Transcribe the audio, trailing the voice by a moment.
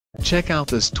Check out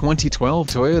this 2012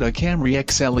 Toyota Camry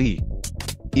XLE.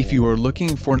 If you are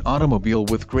looking for an automobile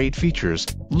with great features,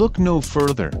 look no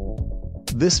further.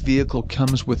 This vehicle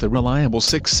comes with a reliable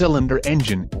 6-cylinder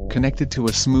engine, connected to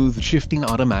a smooth shifting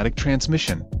automatic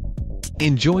transmission.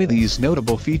 Enjoy these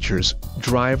notable features: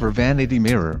 driver vanity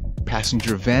mirror,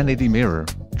 passenger vanity mirror,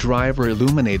 driver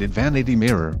illuminated vanity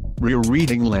mirror, rear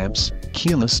reading lamps,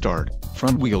 keyless start,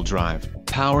 front-wheel drive,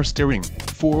 power steering,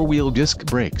 4-wheel disc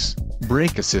brakes,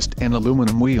 brake assist and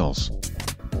aluminum wheels.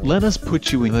 Let us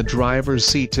put you in the driver's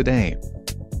seat today.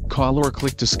 Call or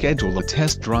click to schedule a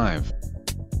test drive.